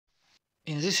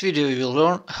In this video you will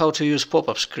learn how to use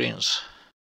pop-up screens.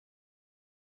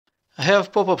 I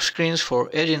have pop-up screens for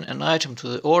adding an item to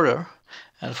the order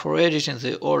and for editing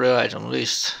the order item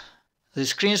list. The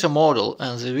screens are modal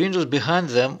and the windows behind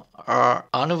them are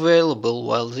unavailable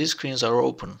while these screens are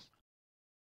open.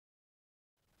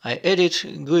 I edit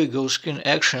GUI Go screen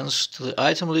actions to the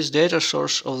item list data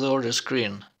source of the order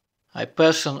screen. I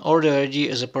pass an order ID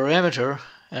as a parameter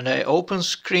and I open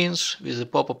screens with the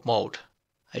pop-up mode.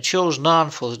 I chose none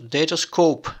for the data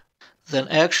scope, then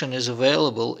action is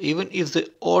available even if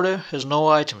the order has no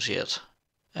items yet.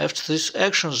 After these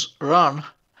actions run,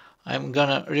 I'm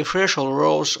gonna refresh all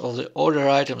rows of the order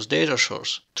items data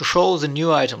source to show the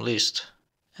new item list,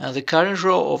 and the current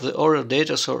row of the order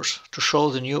data source to show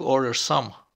the new order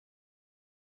sum.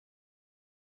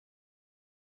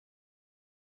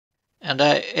 And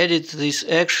I edit these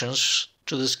actions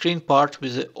to the screen part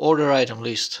with the order item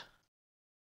list.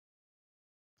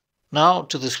 Now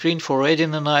to the screen for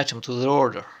adding an item to the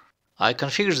order. I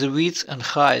configure the width and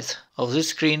height of this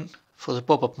screen for the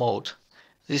pop-up mode.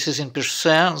 This is in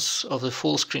percents of the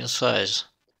full screen size.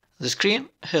 The screen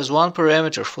has one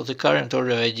parameter for the current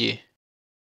order ID.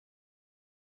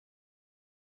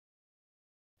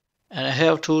 And I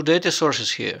have two data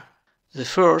sources here. The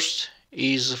first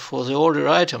is for the order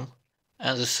item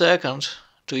and the second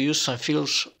to use some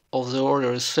fields of the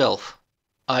order itself.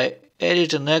 I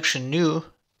edit an action new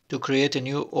to create a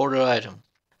new order item.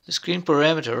 The screen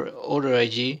parameter order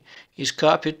ID is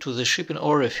copied to the shipping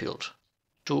order field.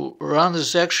 To run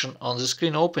this action on the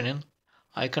screen opening,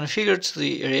 I configured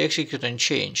the reexecute and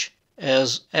change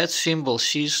as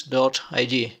 @sys.id.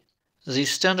 The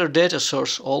standard data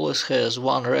source always has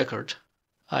one record.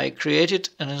 I created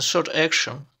an insert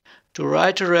action to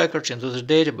write a record into the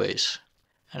database,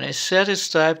 and I set its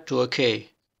type to OK.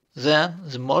 Then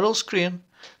the modal screen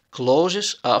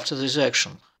closes after this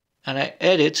action, and I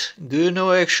edit GUI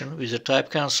no action with the type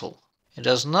cancel. It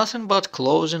does nothing but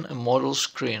closing a modal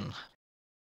screen.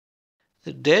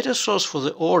 The data source for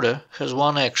the order has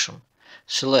one action,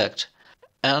 select,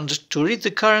 and to read the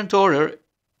current order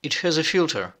it has a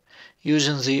filter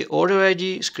using the order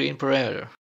ID screen parameter.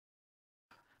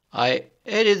 I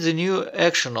edit the new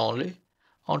action only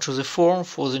onto the form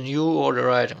for the new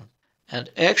order item, and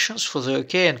actions for the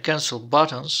OK and cancel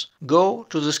buttons go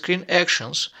to the screen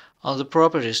actions on the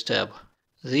Properties tab.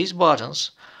 These buttons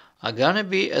are gonna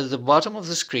be at the bottom of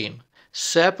the screen,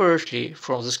 separately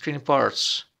from the screen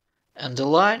parts, and the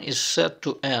line is set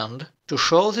to end to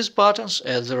show these buttons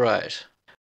at the right.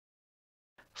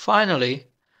 Finally,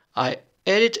 I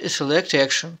edit a select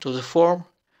action to the form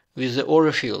with the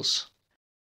order fields.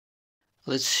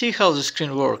 Let's see how the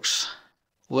screen works.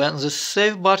 When the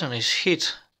Save button is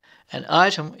hit, an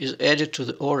item is added to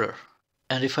the order,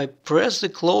 and if I press the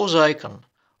Close icon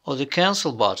or the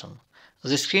Cancel button,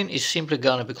 the screen is simply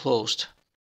gonna be closed.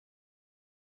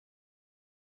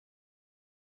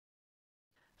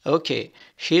 Okay,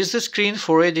 here's the screen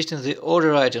for editing the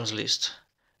order items list.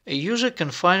 A user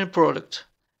can find a product,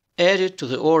 add it to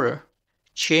the order,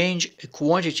 change a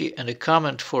quantity and a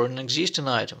comment for an existing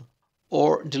item,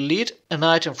 or delete an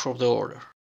item from the order.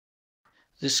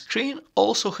 The screen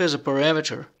also has a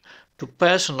parameter to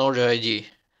pass an order ID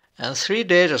and three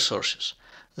data sources: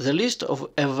 the list of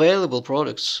available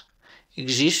products,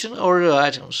 existing order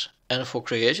items, and for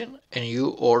creating a new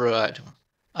order item.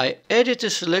 I edit a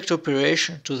select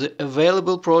operation to the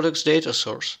available products data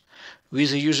source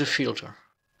with a user filter.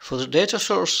 For the data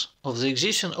source of the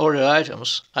existing order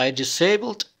items, I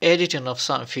disabled editing of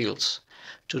some fields.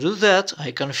 To do that,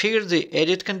 I configured the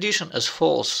edit condition as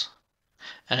false,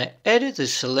 and I edit the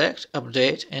select,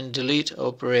 update, and delete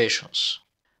operations.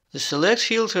 The select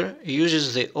filter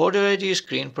uses the order ID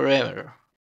screen parameter.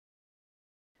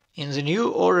 In the new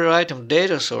order item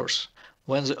data source,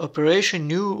 when the operation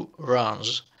new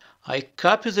runs, I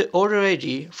copy the order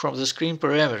ID from the screen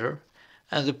parameter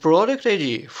and the product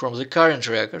ID from the current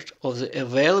record of the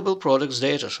available products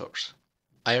data source.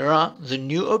 I run the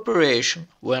new operation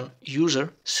when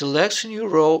user selects a new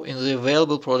row in the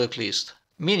available product list,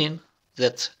 meaning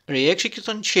that reexecute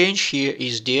and change here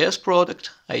is DS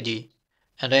product ID,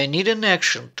 and I need an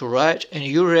action to write a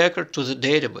new record to the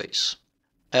database.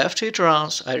 After it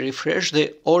runs, I refresh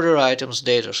the order items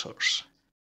data source.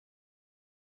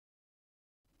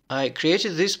 I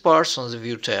created these parts on the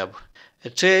View tab: a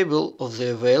table of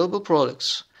the available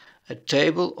products, a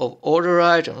table of order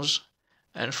items,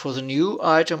 and for the new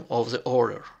item of the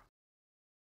order.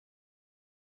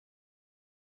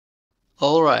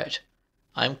 Alright,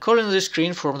 I'm calling the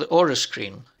screen from the order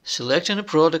screen, selecting a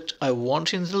product I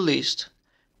want in the list,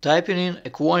 typing in a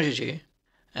quantity,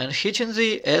 and hitting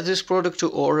the Add this product to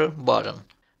order button.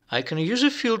 I can use a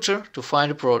filter to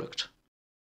find a product.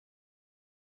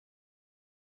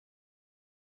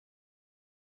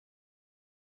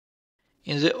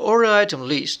 In the order item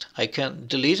list, I can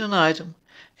delete an item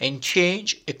and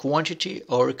change a quantity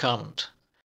or a comment.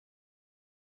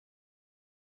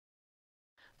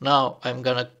 Now I'm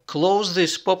gonna close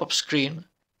this pop-up screen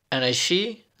and I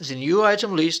see the new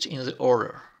item list in the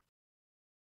order.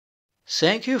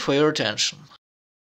 Thank you for your attention.